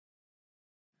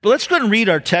But let's go ahead and read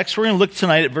our text. We're going to look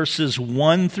tonight at verses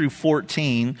 1 through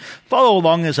 14. Follow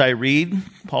along as I read.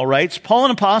 Paul writes, Paul,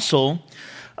 an apostle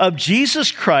of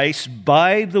Jesus Christ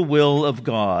by the will of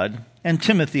God, and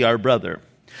Timothy, our brother,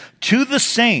 to the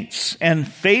saints and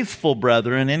faithful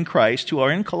brethren in Christ who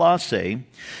are in Colossae,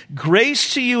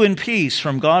 grace to you and peace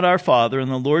from God our Father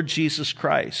and the Lord Jesus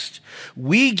Christ.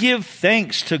 We give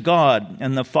thanks to God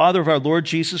and the Father of our Lord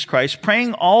Jesus Christ,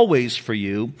 praying always for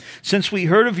you, since we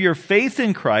heard of your faith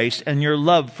in Christ and your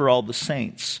love for all the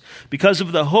saints, because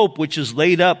of the hope which is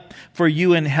laid up for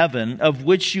you in heaven, of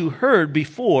which you heard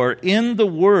before in the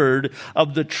word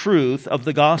of the truth of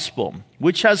the gospel,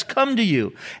 which has come to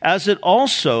you, as it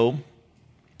also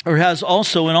has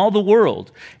also in all the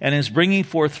world, and is bringing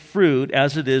forth fruit,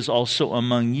 as it is also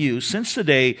among you, since the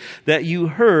day that you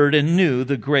heard and knew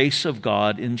the grace of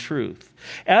God in truth.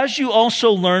 As you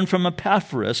also learned from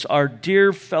Epaphras, our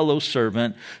dear fellow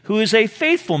servant, who is a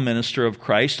faithful minister of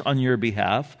Christ on your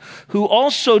behalf, who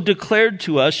also declared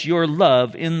to us your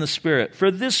love in the Spirit.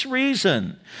 For this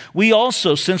reason, we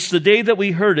also, since the day that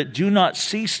we heard it, do not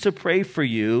cease to pray for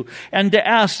you and to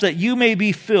ask that you may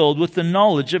be filled with the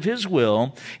knowledge of His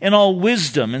will in all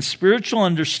wisdom and spiritual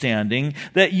understanding,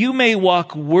 that you may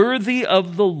walk worthy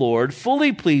of the Lord,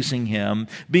 fully pleasing Him,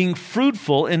 being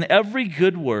fruitful in every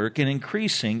good work and increasing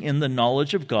in the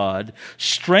knowledge of God,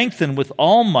 strengthened with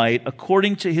all might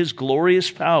according to His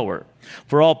glorious power,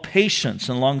 for all patience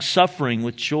and long-suffering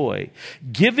with joy,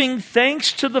 giving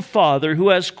thanks to the Father who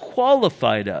has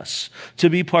qualified us to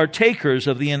be partakers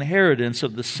of the inheritance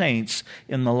of the saints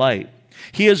in the light.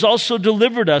 He has also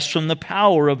delivered us from the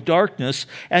power of darkness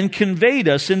and conveyed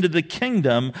us into the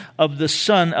kingdom of the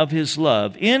Son of His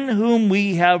love, in whom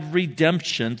we have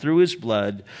redemption through His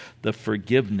blood, the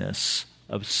forgiveness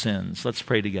of sins. Let's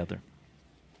pray together.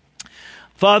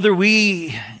 Father,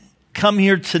 we come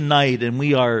here tonight and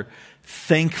we are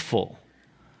thankful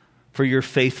for your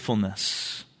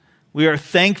faithfulness. We are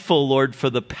thankful, Lord, for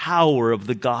the power of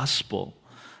the gospel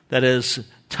that has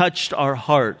touched our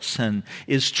hearts and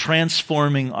is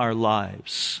transforming our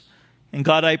lives. And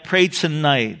God, I pray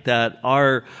tonight that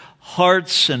our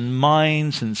hearts and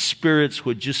minds and spirits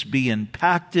would just be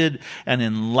impacted and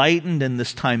enlightened in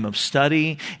this time of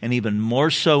study, and even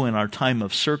more so in our time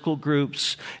of circle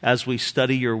groups as we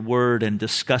study your word and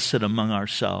discuss it among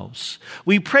ourselves.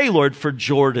 We pray, Lord, for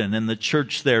Jordan and the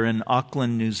church there in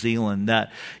Auckland, New Zealand,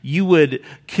 that you would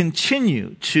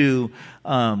continue to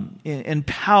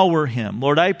empower him.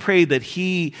 Lord, I pray that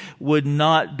he would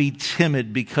not be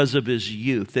timid because of his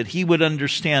youth, that he would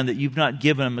understand that you've not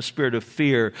given him a spirit of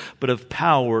fear, but of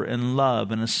power and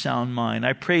love and a sound mind.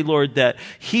 I pray, Lord, that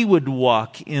he would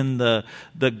walk in the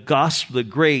gospel, the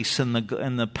grace and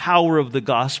the power of the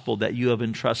gospel that you have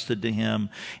entrusted to him,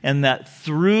 and that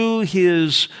through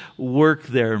his work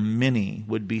there, many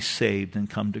would be saved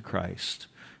and come to Christ.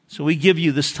 So we give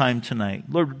you this time tonight.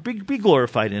 Lord, be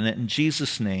glorified in it. In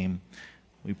Jesus' name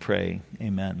we pray.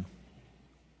 Amen.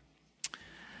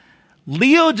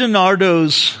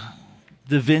 Leonardo's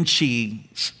Da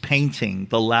Vinci's painting,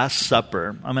 The Last Supper,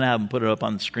 I'm going to have him put it up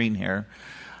on the screen here,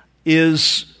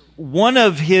 is one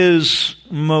of his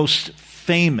most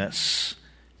famous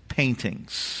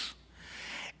paintings.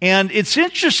 And it's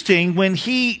interesting, when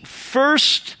he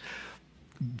first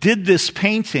did this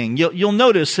painting, you'll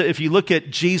notice that if you look at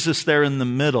Jesus there in the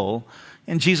middle,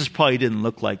 and Jesus probably didn't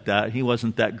look like that. He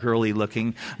wasn't that girly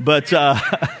looking. But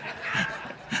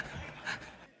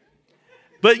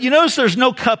but you notice there's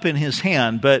no cup in his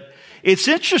hand. But it's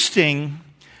interesting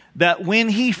that when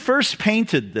he first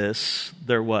painted this,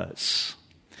 there was.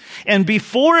 And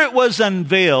before it was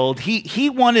unveiled, he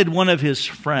wanted one of his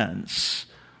friends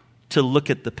to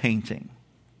look at the painting.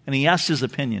 And he asked his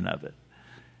opinion of it.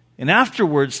 And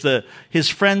afterwards, his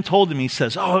friend told him, he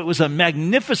says, oh, it was a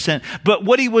magnificent, but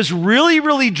what he was really,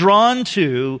 really drawn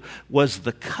to was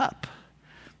the cup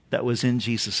that was in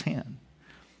Jesus' hand.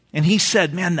 And he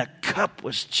said, man, the cup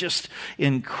was just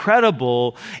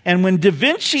incredible. And when Da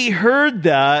Vinci heard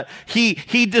that, he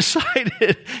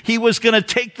decided he was going to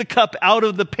take the cup out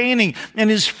of the painting.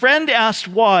 And his friend asked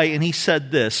why, and he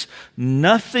said this: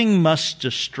 nothing must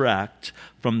distract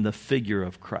from the figure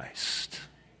of Christ.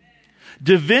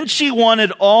 Da Vinci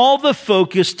wanted all the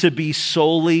focus to be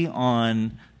solely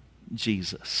on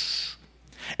Jesus.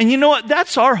 And you know what?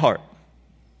 That's our heart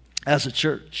as a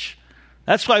church.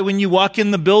 That's why when you walk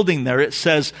in the building there, it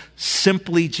says,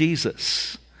 Simply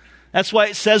Jesus. That's why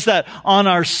it says that on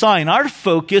our sign. Our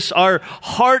focus, our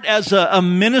heart as a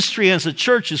ministry, as a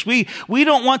church, is we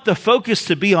don't want the focus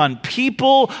to be on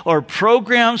people or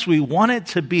programs. We want it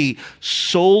to be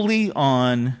solely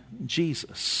on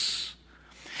Jesus.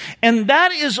 And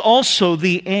that is also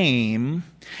the aim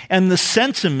and the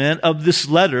sentiment of this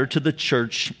letter to the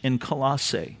church in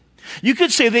Colossae. You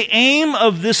could say the aim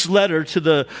of this letter to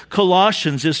the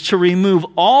Colossians is to remove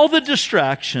all the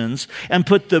distractions and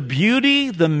put the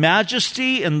beauty, the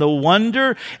majesty, and the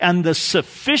wonder and the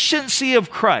sufficiency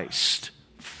of Christ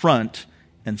front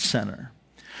and center.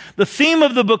 The theme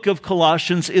of the book of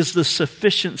Colossians is the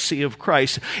sufficiency of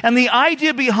Christ. And the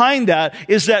idea behind that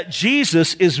is that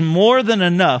Jesus is more than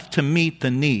enough to meet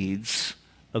the needs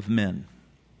of men.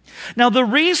 Now, the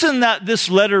reason that this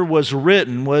letter was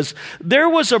written was there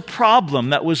was a problem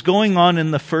that was going on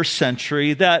in the first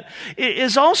century that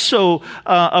is also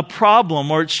a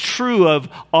problem, or it's true of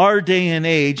our day and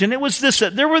age. And it was this,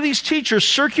 that there were these teachers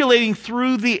circulating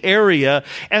through the area,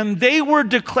 and they were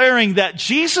declaring that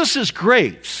Jesus is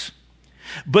great,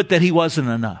 but that he wasn't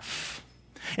enough.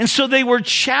 And so they were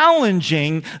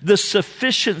challenging the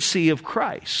sufficiency of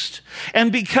Christ.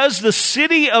 And because the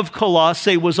city of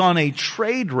Colossae was on a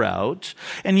trade route,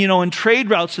 and in trade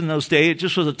routes in those days, it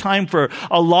just was a time for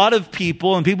a lot of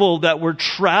people and people that were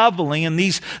traveling, and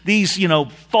these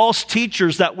false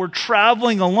teachers that were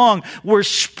traveling along were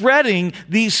spreading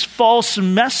these false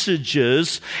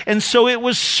messages. And so it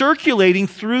was circulating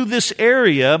through this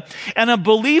area, and a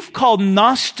belief called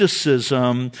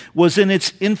Gnosticism was in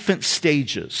its infant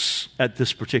stages at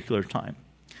this particular time.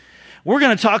 We're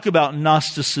going to talk about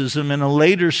Gnosticism in a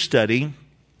later study,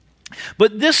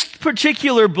 but this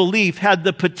particular belief had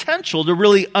the potential to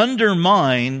really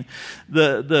undermine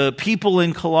the people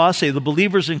in Colossae, the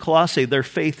believers in Colossae, their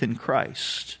faith in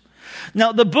Christ.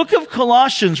 Now, the book of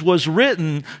Colossians was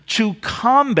written to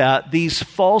combat these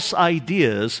false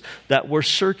ideas that were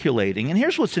circulating. And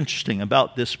here's what's interesting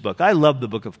about this book. I love the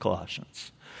book of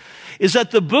Colossians. Is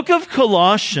that the book of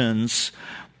Colossians,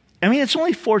 it's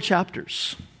only 4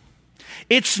 chapters.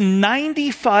 It's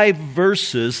 95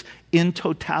 verses in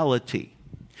totality.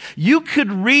 You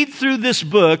could read through this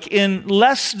book in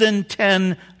less than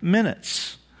 10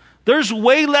 minutes. There's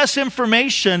way less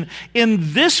information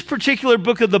in this particular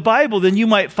book of the Bible than you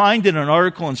might find in an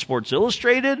article in Sports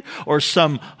Illustrated or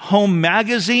some home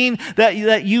magazine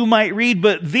that you might read.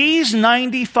 But these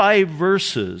 95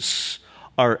 verses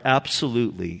are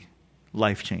absolutely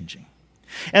life-changing.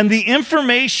 And the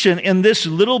information in this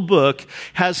little book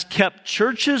has kept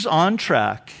churches on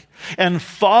track and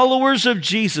followers of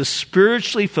Jesus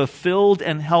spiritually fulfilled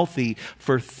and healthy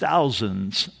for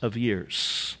thousands of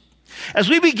years. As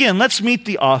we begin, let's meet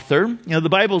the author. The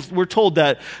Bible, we're told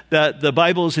that the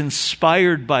Bible is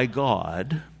inspired by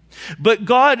God, but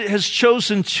God has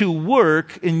chosen to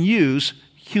work and use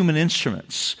human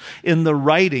instruments in the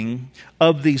writing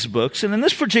of these books. And in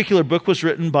this particular book was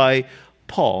written by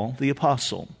Paul the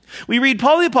Apostle. We read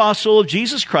Paul the Apostle of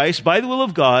Jesus Christ by the will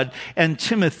of God, and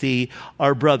Timothy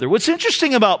our brother. What's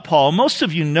interesting about Paul, most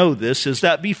of you know this, is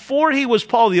that before he was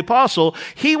Paul the Apostle,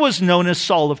 he was known as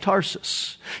Saul of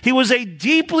Tarsus. He was a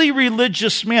deeply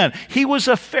religious man. He was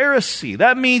a Pharisee.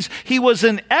 That means he was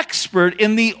an expert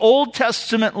in the Old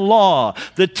Testament law,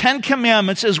 the 10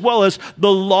 Commandments, as well as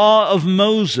the law of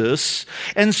Moses.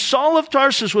 And Saul of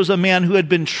Tarsus was a man who had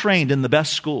been trained in the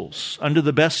best schools, under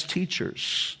the best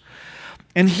teachers.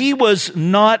 And he was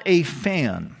not a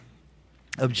fan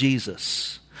of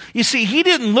Jesus. You see, he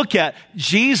didn't look at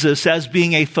Jesus as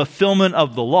being a fulfillment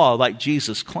of the law like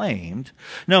Jesus claimed.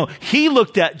 No, he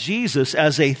looked at Jesus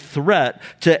as a threat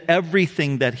to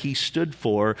everything that he stood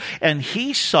for, and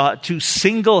he sought to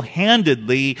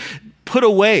single-handedly put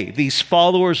away these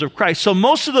followers of Christ. So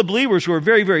most of the believers were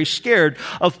very, very scared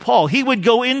of Paul. He would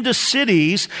go into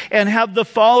cities and have the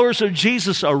followers of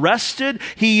Jesus arrested.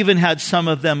 He even had some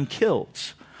of them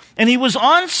killed. And he was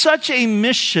on such a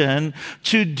mission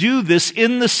to do this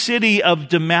in the city of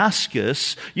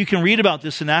Damascus. You can read about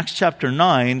this in Acts chapter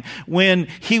 9, when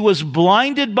he was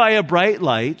blinded by a bright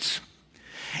light,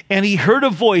 and he heard a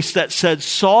voice that said,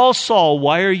 "Saul, Saul,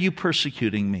 why are you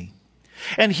persecuting me?"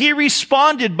 And he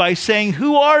responded by saying,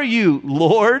 "Who are you,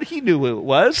 Lord?" He knew who it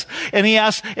was. And he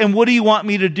asked, "And what do you want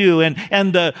me to do?"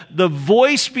 And the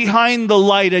voice behind the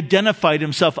light identified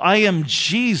himself. "I am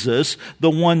Jesus, the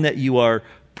one that you are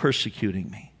persecuting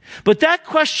me." But that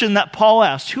question that Paul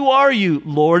asked, "Who are you,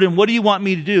 Lord, and what do you want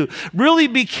me to do?" really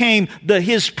became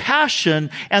his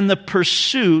passion and the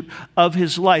pursuit of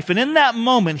his life. And in that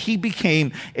moment, he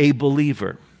became a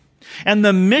believer. And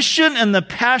the mission and the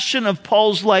passion of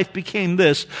Paul's life became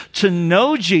this: to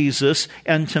know Jesus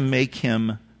and to make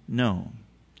him known.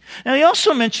 Now, he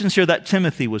also mentions here that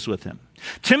Timothy was with him.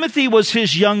 Timothy was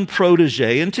his young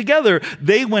protege, and together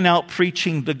they went out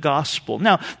preaching the gospel.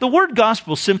 Now, the word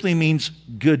gospel simply means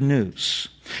good news.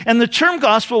 And the term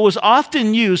gospel was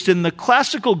often used in the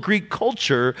classical Greek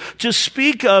culture to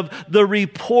speak of the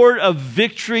report of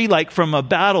victory, like from a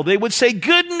battle. They would say,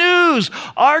 good news,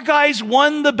 our guys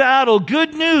won the battle.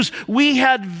 Good news, we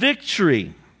had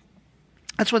victory.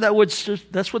 That's what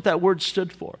that word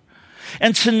stood for.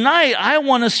 And tonight, I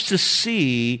want us to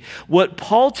see what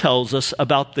Paul tells us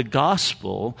about the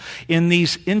gospel in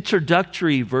these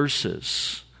introductory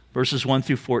verses 1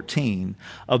 through 14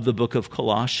 of the book of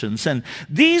Colossians. And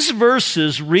these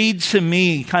verses read to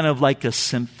me kind of like a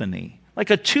symphony, like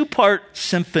a two-part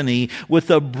symphony with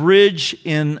a bridge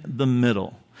in the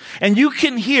middle. And you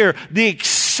can hear the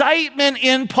excitement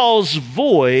in Paul's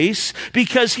voice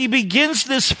because he begins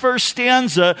this first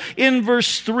stanza in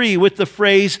verse 3 with the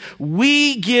phrase,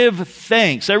 we give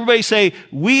thanks. Everybody say,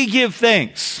 we give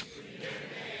thanks.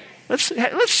 Let's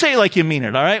say it like you mean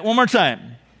it, all right? One more time.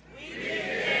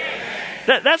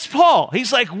 That's Paul.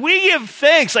 He's like, we give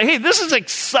thanks. Like, hey, this is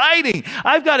exciting.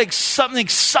 I've got something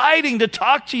exciting to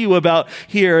talk to you about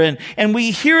here. And we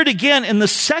hear it again in the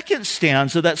second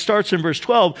stanza that starts in verse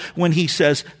 12 when he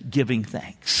says, giving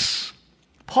thanks.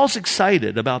 Paul's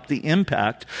excited about the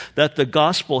impact that the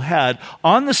gospel had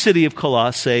on the city of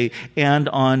Colossae and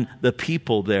on the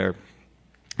people there.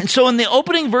 And so in the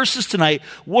opening verses tonight,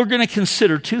 we're going to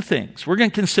consider two things. We're going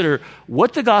to consider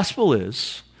what the gospel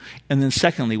is, and then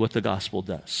secondly, what the gospel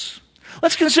does.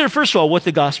 Let's consider, first of all, what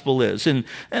the gospel is. And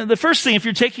the first thing, if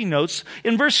you're taking notes,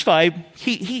 in verse 5,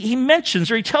 he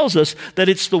mentions, or he tells us that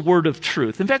it's the word of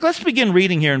truth. In fact, let's begin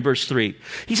reading here in verse 3.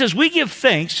 He says, we give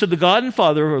thanks to the God and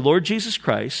Father of our Lord Jesus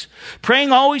Christ,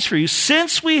 praying always for you,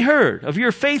 since we heard of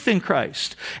your faith in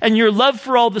Christ and your love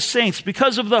for all the saints,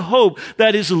 because of the hope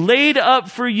that is laid up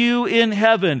for you in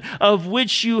heaven, of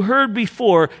which you heard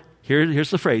before. Here's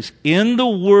the phrase, in the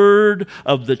word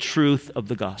of the truth of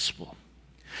the gospel.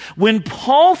 When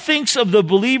Paul thinks of the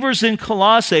believers in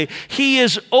Colossae, he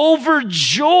is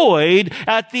overjoyed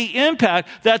at the impact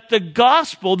that the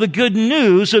gospel, the good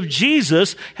news of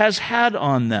Jesus, has had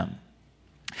on them.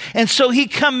 And so he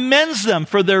commends them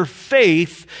for their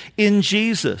faith in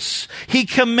Jesus. He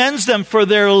commends them for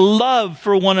their love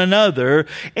for one another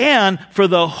and for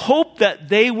the hope that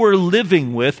they were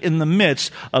living with in the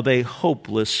midst of a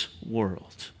hopeless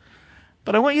world.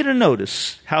 But I want you to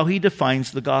notice how he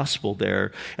defines the gospel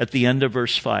there at the end of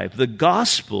verse 5. The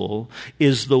gospel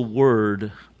is the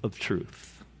word of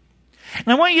truth. And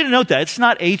I want you to note that it's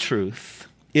not a truth,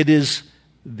 it is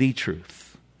the truth.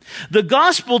 The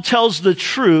gospel tells the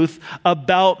truth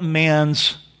about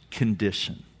man's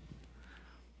condition.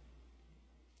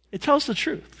 It tells the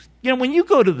truth. You know, when you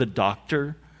go to the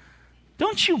doctor,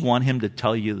 don't you want him to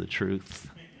tell you the truth?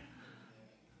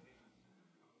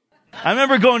 I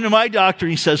remember going to my doctor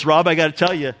and he says, Rob, I got to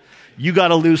tell you, you got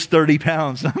to lose 30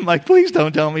 pounds. I'm like, please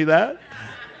don't tell me that.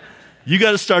 You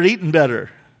got to start eating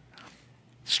better.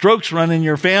 Strokes run in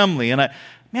your family. And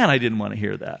I didn't want to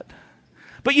hear that.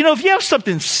 But you know, if you have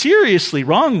something seriously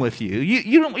wrong with you,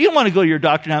 you don't want to go to your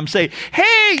doctor now and say,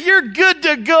 hey, you're good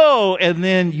to go. And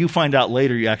then you find out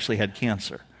later you actually had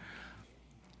cancer.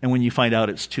 And when you find out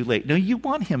it's too late. No, you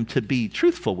want him to be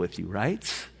truthful with you,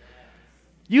 right?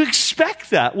 You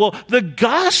expect that. Well, the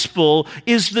gospel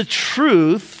is the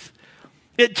truth.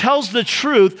 It tells the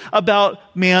truth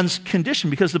about man's condition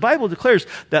because the Bible declares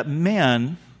that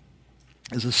man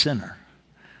is a sinner.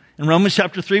 In Romans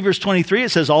chapter 3, verse 23, it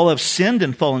says, all have sinned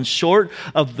and fallen short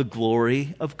of the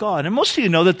glory of God. And most of you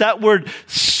know that word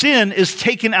sin is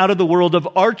taken out of the world of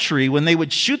archery. When they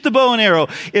would shoot the bow and arrow,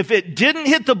 if it didn't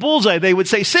hit the bullseye, they would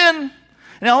say sin.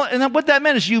 And what that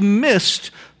meant is you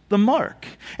missed the mark.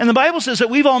 And the Bible says that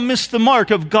we've all missed the mark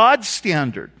of God's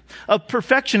standard of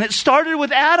perfection. It started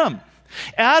with Adam.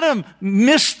 Adam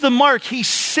missed the mark. He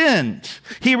sinned.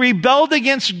 He rebelled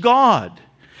against God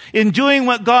in doing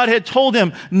what God had told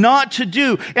him not to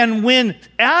do. And when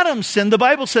Adam sinned, the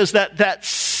Bible says that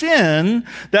sin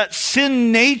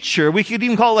nature, we could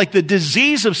even call it like the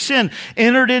disease of sin,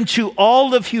 entered into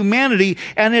all of humanity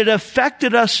and it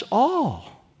affected us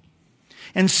all.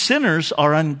 And sinners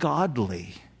are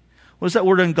ungodly. What does that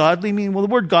word ungodly mean? Well,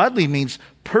 the word godly means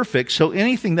perfect. So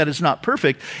anything that is not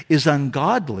perfect is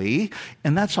ungodly.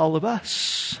 And that's all of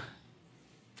us.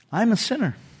 I'm a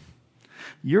sinner.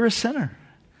 You're a sinner.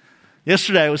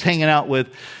 Yesterday I was hanging out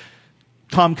with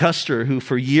Tom Custer, who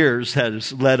for years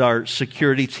has led our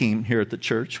security team here at the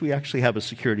church. We actually have a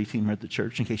security team here at the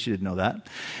church, in case you didn't know that.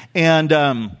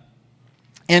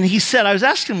 And he said, I was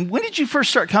asking him, when did you first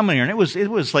start coming here? And it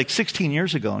was like 16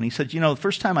 years ago. And he said, the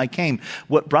first time I came,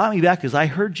 what brought me back is I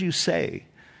heard you say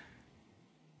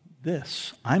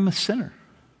this, I'm a sinner.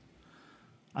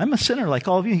 I'm a sinner like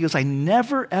all of you. He goes, I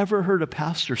never, ever heard a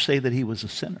pastor say that he was a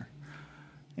sinner.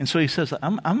 And so he says,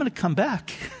 I'm going to come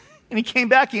back. And he came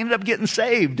back. He ended up getting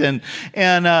saved. But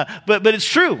it's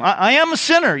true. I am a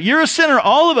sinner. You're a sinner.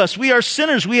 All of us, we are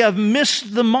sinners. We have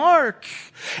missed the mark.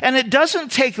 And it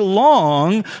doesn't take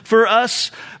long for us,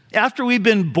 after we've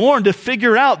been born, to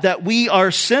figure out that we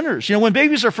are sinners. You know, when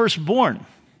babies are first born,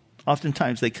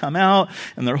 oftentimes they come out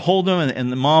and they're holding them,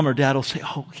 and the mom or dad will say,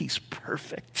 oh, he's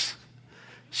perfect.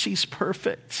 She's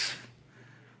perfect.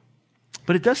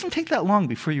 But it doesn't take that long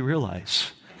before you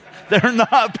realize they're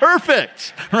not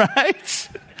perfect, right?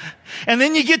 And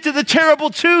then you get to the terrible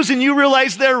twos and you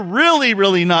realize they're really,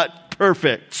 really not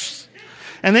perfect.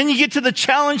 And then you get to the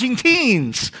challenging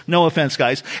teens. No offense,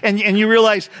 guys. And you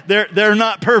realize they're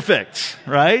not perfect,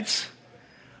 right?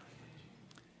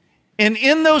 And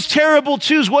in those terrible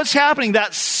twos, what's happening?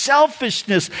 That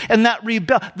selfishness and that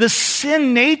rebellion, the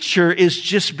sin nature is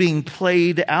just being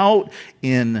played out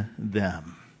in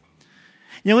them.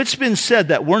 You know, it's been said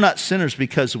that we're not sinners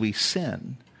because we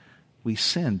sin. We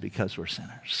sin because we're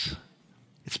sinners.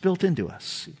 It's built into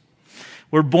us.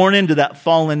 We're born into that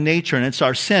fallen nature, and it's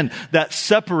our sin that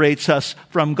separates us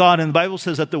from God. And the Bible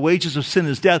says that the wages of sin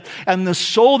is death, and the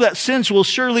soul that sins will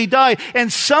surely die.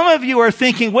 And some of you are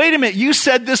thinking, wait a minute, you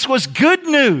said this was good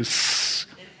news.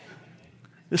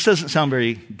 This doesn't sound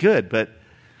very good, but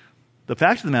the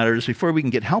fact of the matter is, before we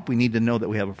can get help, we need to know that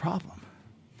we have a problem.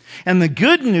 And the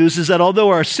good news is that although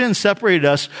our sin separated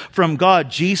us from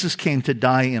God, Jesus came to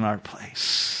die in our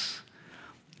place.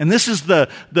 And this is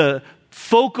the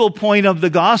focal point of the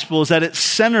gospel, is that it's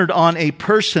centered on a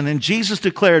person. And Jesus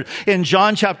declared in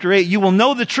John chapter 8, you will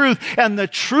know the truth, and the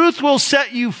truth will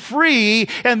set you free.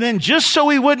 And then just so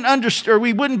we wouldn't understand, or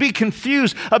we wouldn't be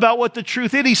confused about what the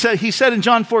truth is, he said in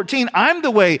John 14, I'm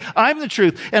the way, I'm the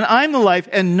truth, and I'm the life,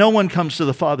 and no one comes to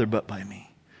the Father but by me.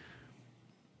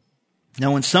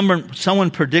 Now, when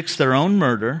someone predicts their own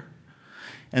murder,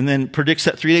 and then predicts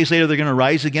that 3 days later they're going to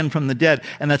rise again from the dead,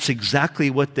 and that's exactly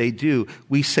what they do,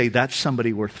 we say that's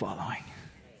somebody worth following.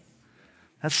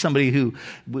 That's somebody who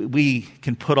we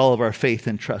can put all of our faith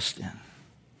and trust in.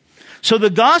 So the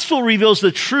gospel reveals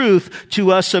the truth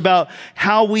to us about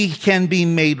how we can be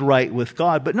made right with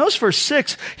God. But notice verse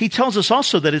 6, he tells us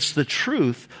also that it's the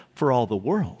truth for all the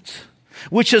world,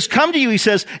 which has come to you, he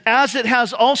says, as it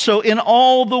has also in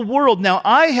all the world. Now,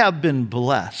 I have been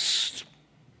blessed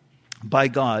by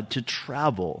God to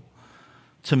travel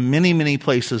to many, many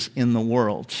places in the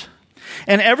world.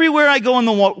 And everywhere I go in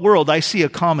the world, I see a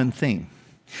common theme.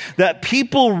 That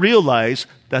people realize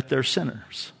that they're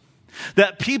sinners.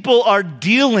 That people are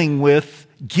dealing with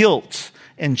guilt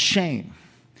and shame.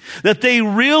 That they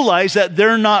realize that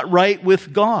they're not right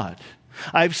with God.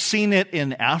 I've seen it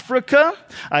in Africa.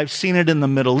 I've seen it in the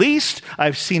Middle East.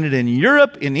 I've seen it in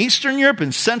Europe, in Eastern Europe,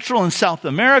 in Central and South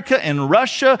America, in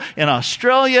Russia, in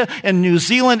Australia, in New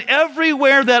Zealand.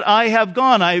 Everywhere that I have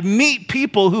gone, I meet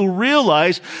people who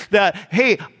realize that,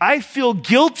 hey, I feel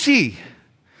guilty.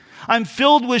 I'm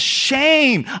filled with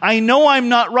shame. I know I'm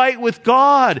not right with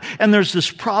God. And there's this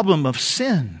problem of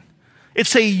sin.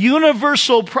 It's a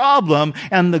universal problem,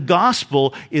 and the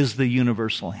gospel is the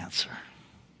universal answer.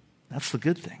 That's the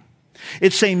good thing.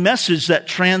 It's a message that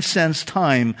transcends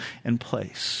time and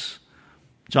place.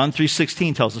 John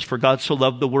 3:16 tells us, for God so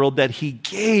loved the world that he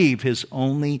gave his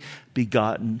only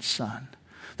begotten Son,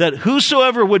 that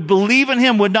whosoever would believe in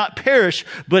him would not perish,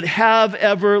 but have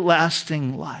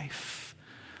everlasting life.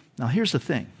 Now here's the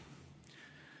thing.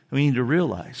 We need to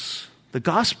realize the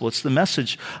gospel, it's the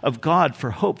message of God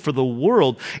for hope for the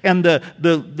world. And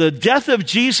the death of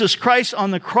Jesus Christ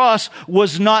on the cross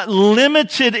was not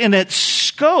limited in its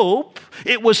scope.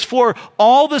 It was for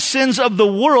all the sins of the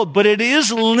world, but it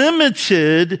is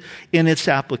limited in its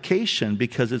application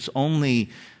because it's only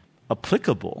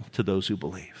applicable to those who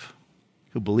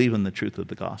believe in the truth of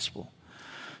the gospel.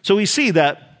 So we see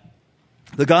that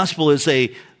the gospel is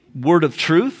a word of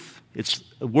truth. It's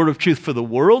a word of truth for the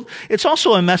world. It's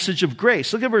also a message of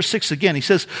grace. Look at verse 6 again. He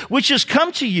says, which has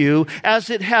come to you as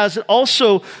it has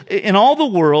also in all the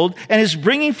world, and is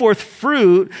bringing forth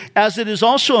fruit as it is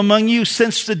also among you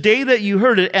since the day that you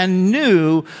heard it and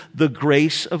knew the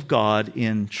grace of God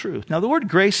in truth. Now, the word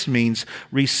grace means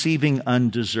receiving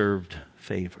undeserved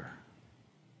favor.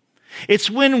 It's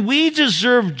when we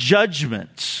deserve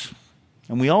judgment,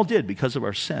 and we all did because of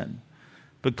our sin,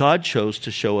 but God chose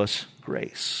to show us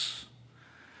grace.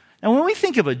 And when we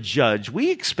think of a judge,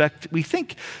 we expect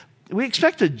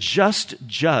a just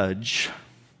judge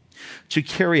to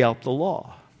carry out the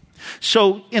law.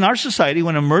 So in our society,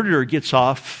 when a murderer gets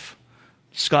off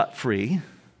scot-free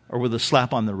or with a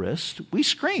slap on the wrist, we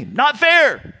scream, not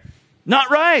fair, not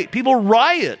right. People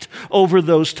riot over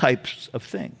those types of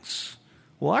things.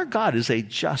 Well, our God is a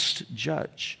just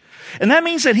judge. And that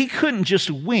means that he couldn't just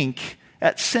wink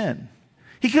at sin.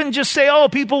 He couldn't just say, oh,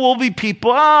 people will be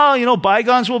people. Oh,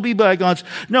 bygones will be bygones.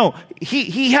 No,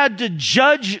 he had to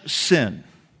judge sin.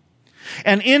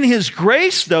 And in his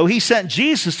grace, though, he sent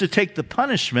Jesus to take the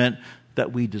punishment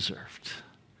that we deserved.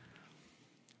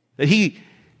 That he,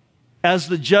 as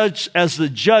the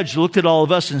judge looked at all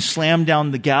of us and slammed down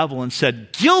the gavel and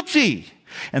said, guilty.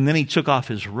 And then he took off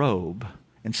his robe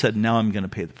and said, now I'm going to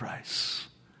pay the price.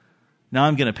 Now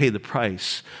I'm going to pay the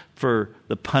price for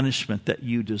the punishment that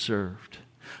you deserved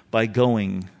by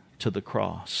going to the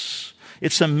cross.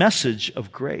 It's a message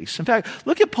of grace. In fact,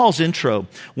 look at Paul's intro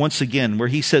once again, where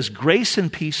he says, grace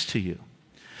and peace to you.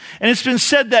 And it's been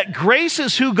said that grace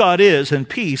is who God is and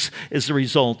peace is the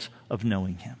result of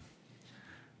knowing him.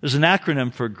 There's an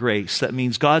acronym for grace that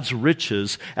means God's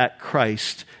riches at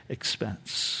Christ's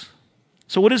expense.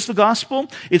 So what is the gospel?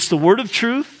 It's the word of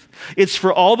truth. It's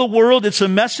for all the world. It's a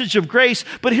message of grace.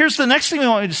 But here's the next thing we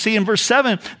want you to see in verse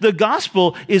 7. The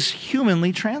gospel is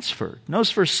humanly transferred.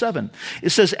 Notice verse 7.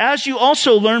 It says, as you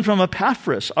also learned from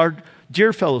Epaphras, our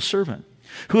dear fellow servant,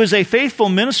 who is a faithful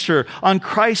minister of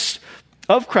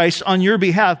Christ on your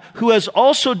behalf, who has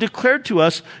also declared to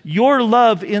us your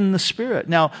love in the Spirit.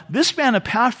 Now, this man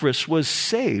Epaphras was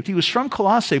saved. He was from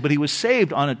Colossae, but he was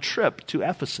saved on a trip to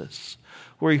Ephesus,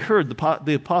 where he heard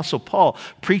the Apostle Paul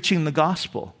preaching the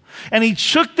gospel. And he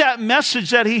took that message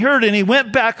that he heard and he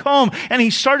went back home and he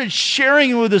started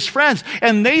sharing it with his friends.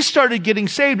 And they started getting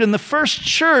saved. And the first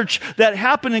church that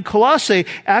happened in Colossae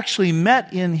actually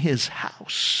met in his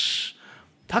house.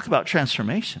 Talk about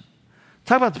transformation.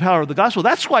 Talk about the power of the gospel.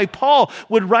 That's why Paul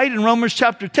would write in Romans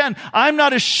chapter 10, I'm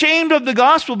not ashamed of the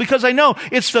gospel because I know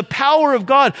it's the power of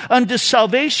God unto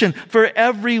salvation for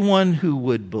everyone who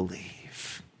would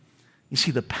believe. You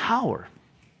see, the power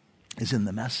is in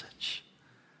the message.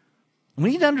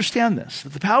 We need to understand this,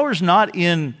 that the power is not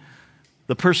in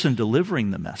the person delivering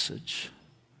the message.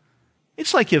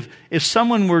 It's like if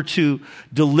someone were to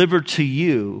deliver to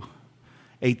you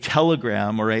a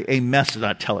telegram or a message,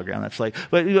 not telegram,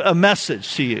 but a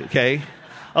message to you, okay?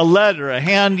 A letter, a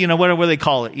hand, whatever they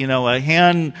call it, a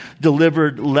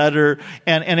hand-delivered letter,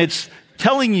 and it's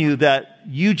telling you that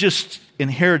you just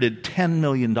inherited $10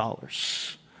 million.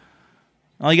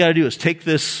 All you got to do is take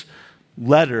this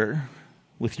letter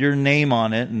with your name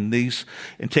on it and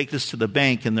take this to the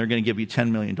bank and they're going to give you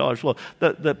 $10 million. Well,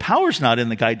 the power's not in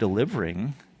the guy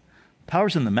delivering.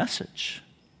 Power's in the message.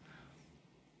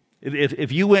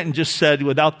 If you went and just said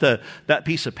without that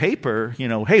piece of paper,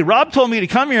 hey, Rob told me to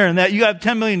come here and that you have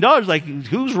 $10 million, like,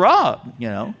 who's Rob?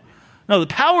 No, the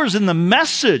power's in the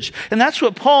message. And that's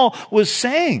what Paul was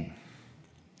saying.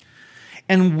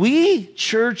 And we,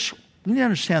 church, we need to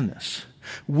understand this.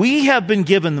 We have been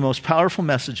given the most powerful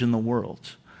message in the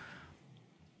world.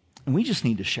 And we just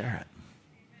need to share it.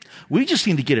 We just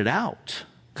need to get it out.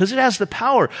 Because it has the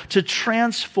power to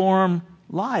transform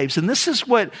lives. And this is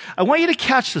what, I want you to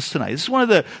catch this tonight. This is one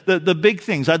of the big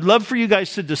things. I'd love for you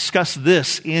guys to discuss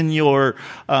this in your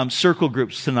circle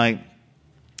groups tonight.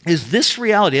 Is this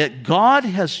reality that God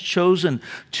has chosen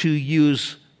to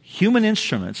use human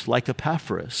instruments like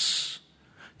Epaphras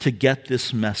to get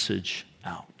this message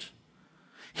out.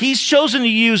 He's chosen to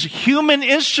use human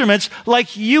instruments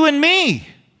like you and me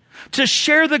to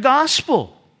share the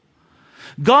gospel.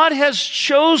 God has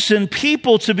chosen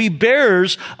people to be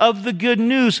bearers of the good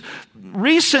news.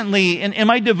 Recently, in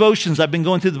my devotions, I've been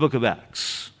going through the book of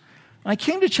Acts. I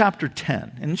came to chapter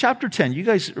 10. And in chapter 10, you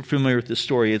guys are familiar with this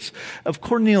story. It's of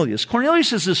Cornelius.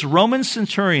 Cornelius is this Roman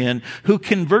centurion who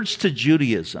converts to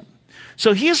Judaism.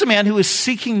 So he is a man who is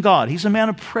seeking God. He's a man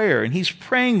of prayer, and he's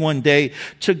praying one day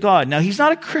to God. Now, he's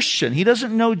not a Christian. He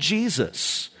doesn't know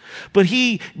Jesus. But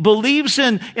he believes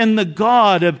in the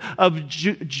God of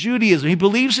Judaism. He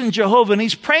believes in Jehovah, and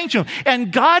he's praying to him.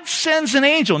 And God sends an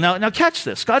angel. Now catch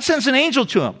this. God sends an angel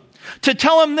to him to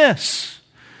tell him this.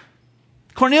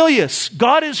 Cornelius,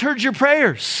 God has heard your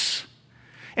prayers.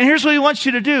 And here's what he wants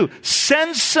you to do.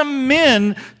 Send some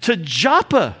men to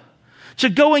Joppa to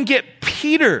go and get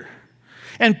Peter.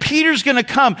 And Peter's going to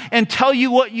come and tell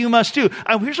you what you must do.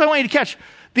 Here's what I want you to catch.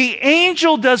 The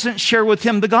angel doesn't share with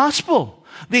him the gospel.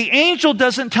 The angel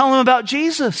doesn't tell him about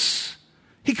Jesus.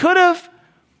 He could have,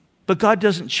 but God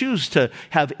doesn't choose to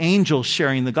have angels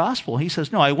sharing the gospel. He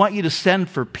says, no, I want you to send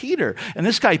for Peter. And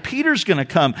this guy, Peter's going to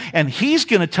come, and he's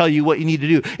going to tell you what you need to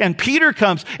do. And Peter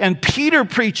comes, and Peter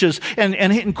preaches,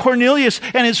 and Cornelius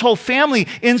and his whole family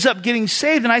ends up getting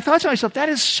saved. And I thought to myself, that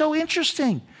is so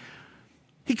interesting.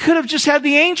 He could have just had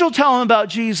the angel tell him about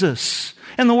Jesus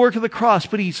and the work of the cross,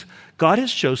 but God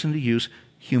has chosen to use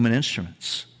human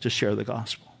instruments to share the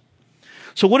gospel.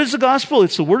 So what is the gospel?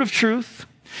 It's the word of truth.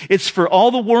 It's for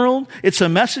all the world. It's a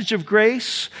message of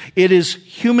grace. It is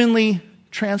humanly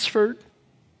transferred.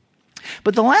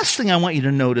 But the last thing I want you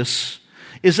to notice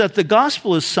is that the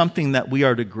gospel is something that we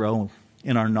are to grow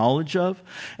in our knowledge of,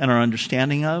 and our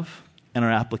understanding of, and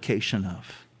our application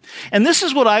of. And this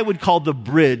is what I would call the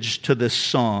bridge to this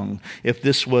song, if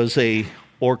this was a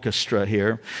orchestra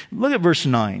here. Look at verse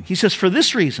 9. He says, "For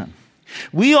this reason,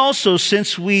 we also,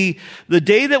 since the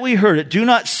day that we heard it, do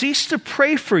not cease to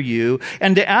pray for you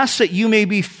and to ask that you may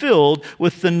be filled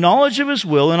with the knowledge of his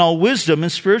will and all wisdom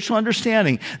and spiritual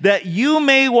understanding, that you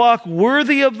may walk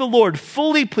worthy of the Lord,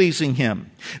 fully pleasing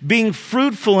him, being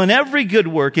fruitful in every good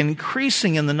work,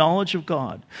 increasing in the knowledge of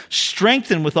God,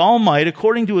 strengthened with all might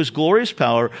according to his glorious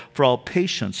power for all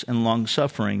patience and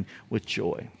long-suffering with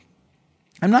joy."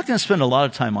 I'm not going to spend a lot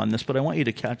of time on this, but I want you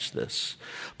to catch this.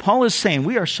 Paul is saying,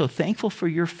 we are so thankful for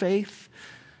your faith,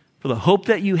 for the hope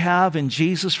that you have in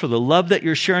Jesus, for the love that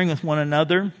you're sharing with one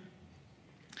another.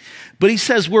 But he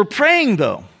says, we're praying,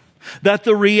 though, that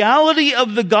the reality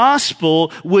of the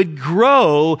gospel would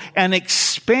grow and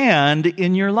expand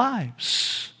in your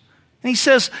lives. And he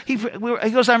says, he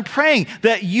goes, I'm praying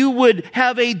that you would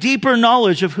have a deeper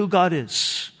knowledge of who God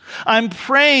is. I'm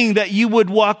praying that you would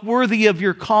walk worthy of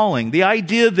your calling. The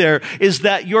idea there is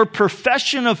that your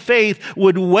profession of faith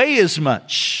would weigh as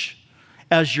much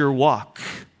as your walk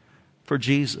for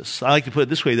Jesus. I like to put it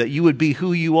this way, that you would be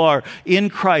who you are in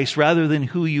Christ rather than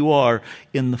who you are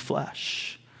in the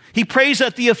flesh. He prays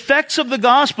that the effects of the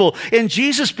gospel and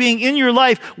Jesus being in your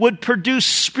life would produce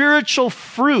spiritual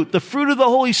fruit, the fruit of the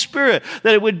Holy Spirit,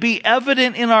 that it would be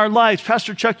evident in our lives.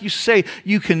 Pastor Chuck used to say,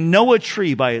 you can know a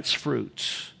tree by its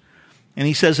fruit. And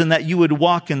he says, and that you would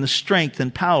walk in the strength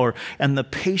and power and the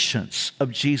patience of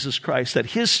Jesus Christ, that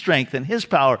his strength and his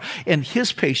power and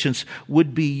his patience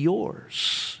would be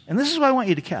yours. And this is what I want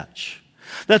you to catch.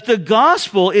 That the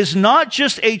gospel is not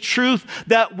just a truth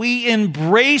that we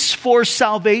embrace for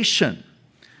salvation.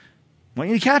 I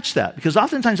want you to catch that, because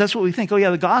oftentimes that's what we think. Oh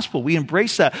yeah, the gospel, we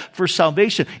embrace that for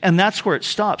salvation, and that's where it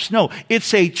stops. No,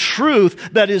 it's a truth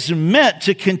that is meant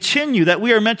to continue, that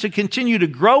we are meant to continue to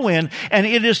grow in, and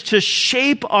it is to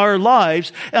shape our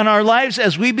lives, and our lives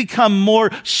as we become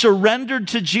more surrendered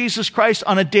to Jesus Christ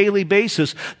on a daily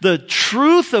basis. The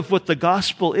truth of what the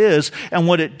gospel is and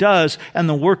what it does and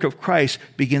the work of Christ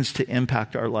begins to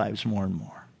impact our lives more and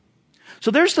more. So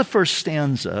there's the first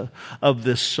stanza of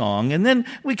this song. And then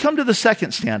we come to the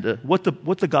second stanza, what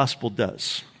the gospel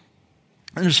does.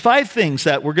 And there's 5 things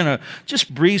that we're going to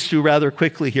just breeze through rather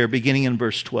quickly here, beginning in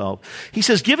verse 12. He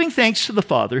says, giving thanks to the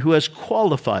Father who has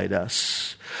qualified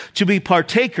us to be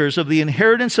partakers of the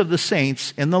inheritance of the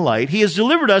saints in the light. He has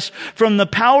delivered us from the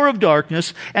power of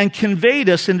darkness and conveyed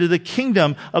us into the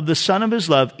kingdom of the Son of his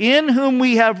love, in whom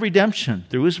we have redemption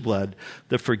through his blood,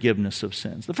 the forgiveness of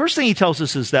sins. The first thing he tells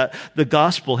us is that the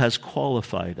gospel has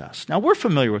qualified us. Now, we're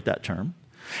familiar with that term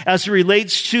as it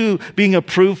relates to being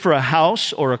approved for a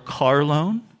house or a car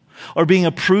loan, or being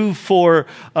approved for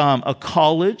a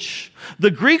college.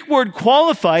 The Greek word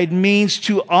qualified means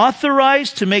to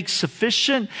authorize, to make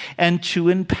sufficient, and to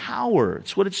empower.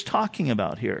 It's what it's talking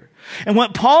about here. And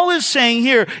what Paul is saying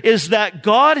here is that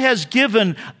God has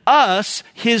given us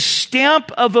his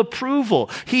stamp of approval.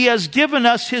 He has given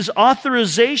us his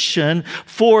authorization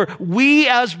for we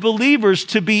as believers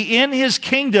to be in his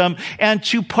kingdom and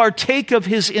to partake of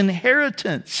his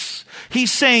inheritance.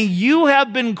 He's saying you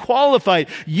have been qualified,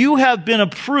 you have been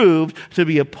approved to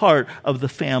be a part of the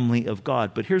family of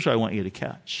God. But here's what I want you to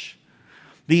catch.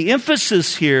 The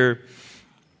emphasis here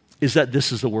is that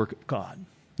this is the work of God.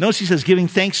 Notice he says, giving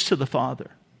thanks to the Father.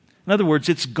 In other words,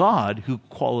 it's God who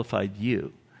qualified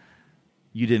you.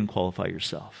 You didn't qualify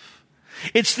yourself.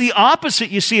 It's the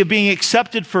opposite, you see, of being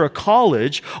accepted for a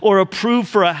college or approved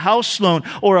for a house loan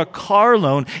or a car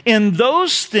loan. In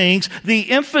those things, the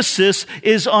emphasis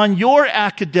is on your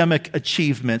academic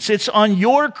achievements. It's on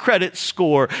your credit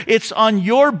score. It's on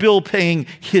your bill-paying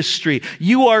history.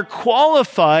 You are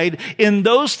qualified in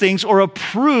those things or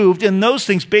approved in those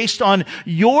things based on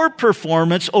your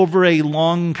performance over a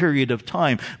long period of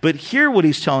time. But here what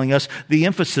he's telling us, the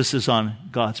emphasis is on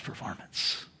God's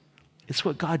performance. It's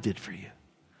what God did for you.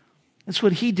 It's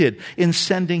what he did in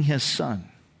sending his son.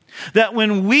 That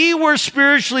when we were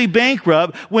spiritually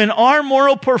bankrupt, when our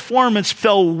moral performance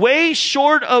fell way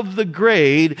short of the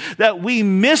grade, that we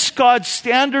missed God's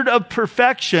standard of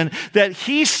perfection, that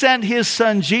he sent his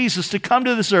son Jesus to come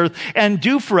to this earth and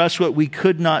do for us what we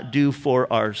could not do for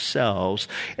ourselves.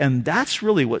 And that's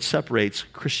really what separates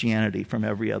Christianity from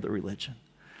every other religion.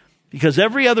 Because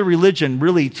every other religion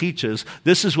really teaches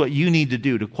this is what you need to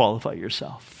do to qualify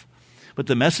yourself. But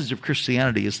the message of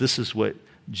Christianity is this is what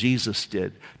Jesus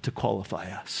did to qualify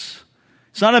us.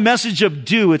 It's not a message of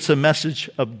do, it's a message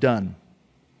of done.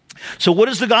 So what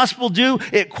does the gospel do?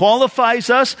 It qualifies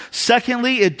us.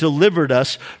 Secondly, it delivered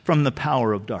us from the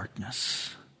power of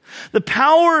darkness. The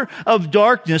power of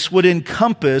darkness would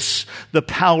encompass the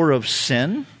power of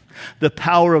sin, the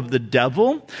power of the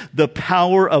devil, the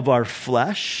power of our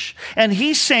flesh. And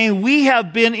he's saying we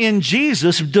have been in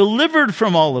Jesus delivered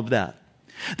from all of that.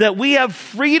 That we have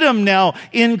freedom now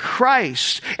in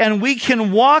Christ, and we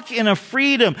can walk in a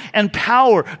freedom and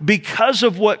power because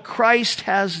of what Christ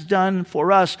has done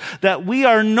for us. That we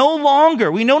are no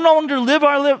longer need to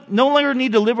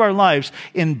live our lives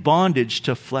in bondage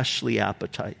to fleshly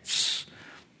appetites.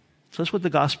 So that's what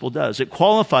the gospel does. It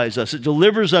qualifies us. It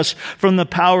delivers us from the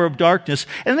power of darkness.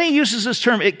 And then he uses this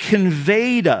term, it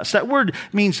conveyed us. That word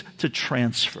means to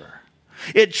transfer.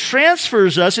 It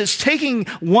transfers us. It's taking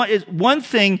one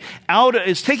thing out.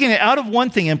 It's taking it out of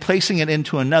one thing and placing it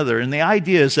into another. And the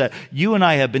idea is that you and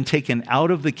I have been taken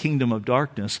out of the kingdom of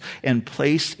darkness and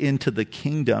placed into the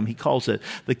kingdom. He calls it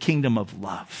the kingdom of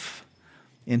love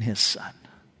in his Son.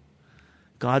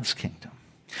 God's kingdom.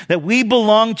 That we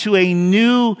belong to a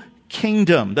new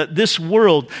kingdom, that this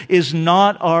world is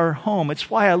not our home. It's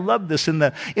why I love this. In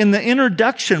the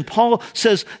introduction, Paul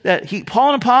says that Paul,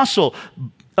 an apostle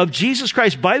of Jesus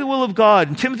Christ by the will of God,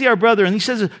 and Timothy our brother, and he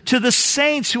says to the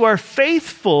saints who are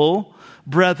faithful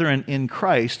brethren in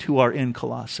Christ who are in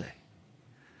Colossae.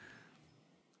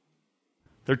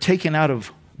 They're taken out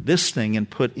of this thing and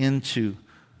put into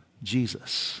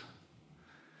Jesus.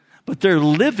 But they're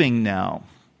living now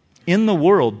in the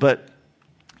world, but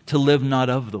to live not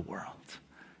of the world.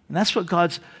 And that's what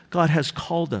God has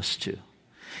called us to.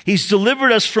 He's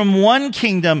delivered us from one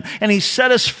kingdom and he's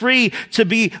set us free to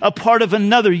be a part of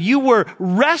another. You were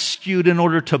rescued in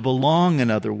order to belong, in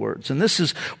other words. And this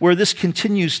is where this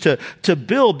continues to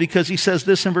build, because he says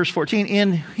this in verse 14,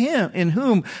 in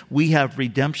whom we have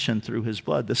redemption through his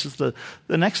blood. This is the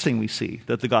next thing we see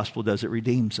that the gospel does. It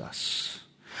redeems us.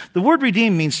 The word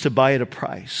redeem means to buy at a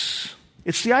price.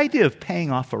 It's the idea of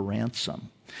paying off a ransom.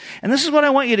 And this is what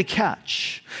I want you to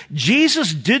catch.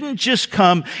 Jesus didn't just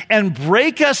come and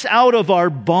break us out of our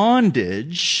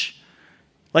bondage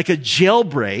like a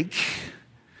jailbreak,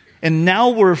 and now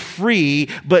we're free,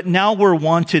 but now we're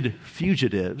wanted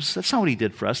fugitives. That's not what he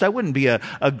did for us. That wouldn't be a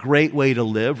great way to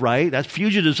live, right? That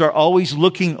fugitives are always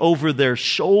looking over their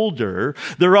shoulder.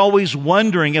 They're always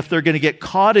wondering if they're going to get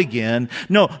caught again.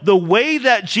 No, the way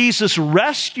that Jesus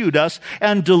rescued us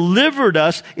and delivered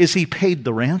us is he paid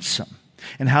the ransom.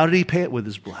 And how did he pay it? With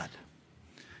his blood.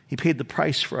 He paid the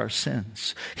price for our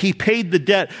sins. He paid the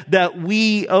debt that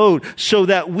we owed so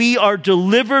that we are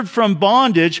delivered from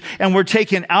bondage and we're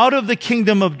taken out of the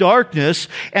kingdom of darkness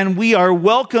and we are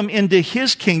welcome into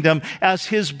his kingdom as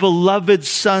his beloved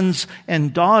sons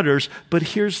and daughters. But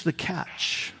here's the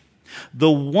catch.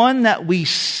 The one that we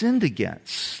sinned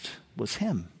against was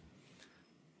him.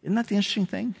 Isn't that the interesting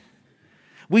thing?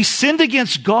 We sinned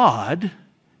against God.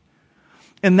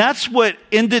 And that's what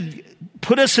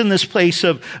put us in this place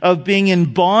of being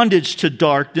in bondage to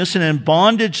darkness and in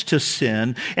bondage to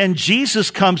sin. And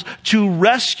Jesus comes to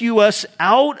rescue us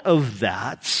out of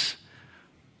that,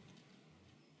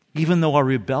 even though our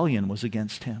rebellion was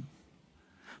against him.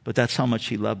 But that's how much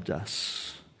he loved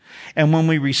us. And when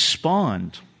we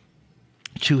respond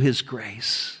to his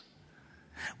grace,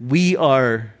 we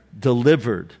are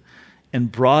delivered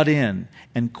and brought in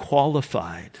and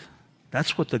qualified.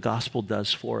 That's what the gospel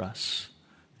does for us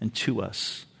and to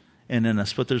us and in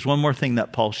us. But there's one more thing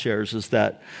that Paul shares is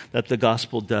that the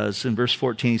gospel does. In verse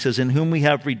 14, he says, in whom we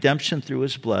have redemption through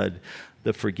his blood,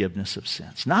 the forgiveness of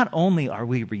sins. Not only are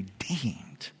we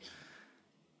redeemed,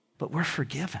 but we're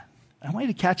forgiven. I want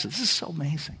you to catch this. This is so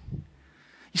amazing.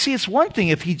 You see, it's one thing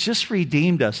if he just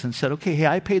redeemed us and said, okay, hey,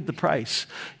 I paid the price.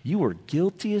 You were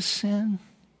guilty of sin.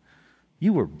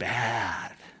 You were bad.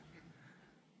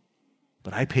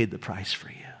 But I paid the price for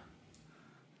you.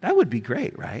 That would be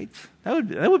great, right?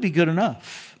 That would be good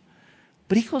enough.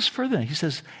 But he goes further. He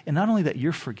says, and not only that,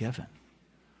 you're forgiven.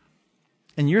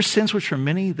 And your sins, which are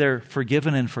many, they're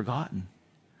forgiven and forgotten.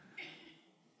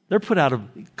 They're put out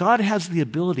of, God has the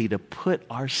ability to put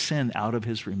our sin out of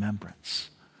his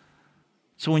remembrance.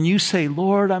 So when you say,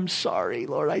 Lord, I'm sorry,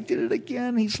 Lord, I did it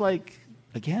again. He's like,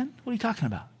 again? What are you talking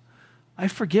about?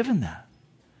 I've forgiven that.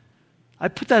 I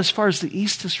put that as far as the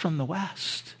east is from the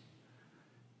west.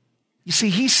 You see,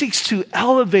 he seeks to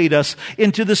elevate us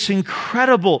into this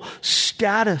incredible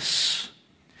status.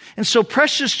 And so,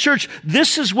 precious church,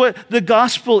 this is what the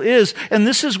gospel is, and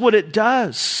this is what it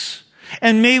does.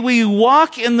 And may we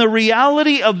walk in the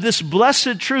reality of this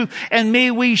blessed truth, and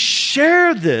may we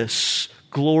share this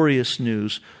glorious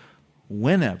news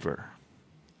whenever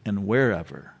and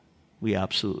wherever we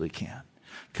absolutely can,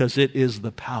 because it is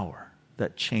the power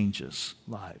that changes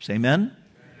lives. Amen?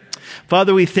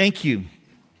 Father, we thank you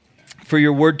for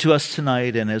your word to us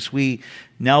tonight, and as we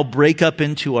now break up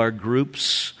into our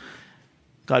groups,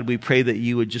 God, we pray that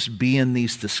you would just be in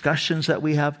these discussions that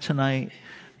we have tonight,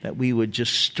 that we would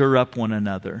just stir up one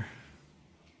another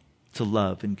to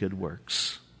love and good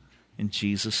works. In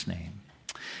Jesus' name,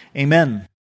 amen.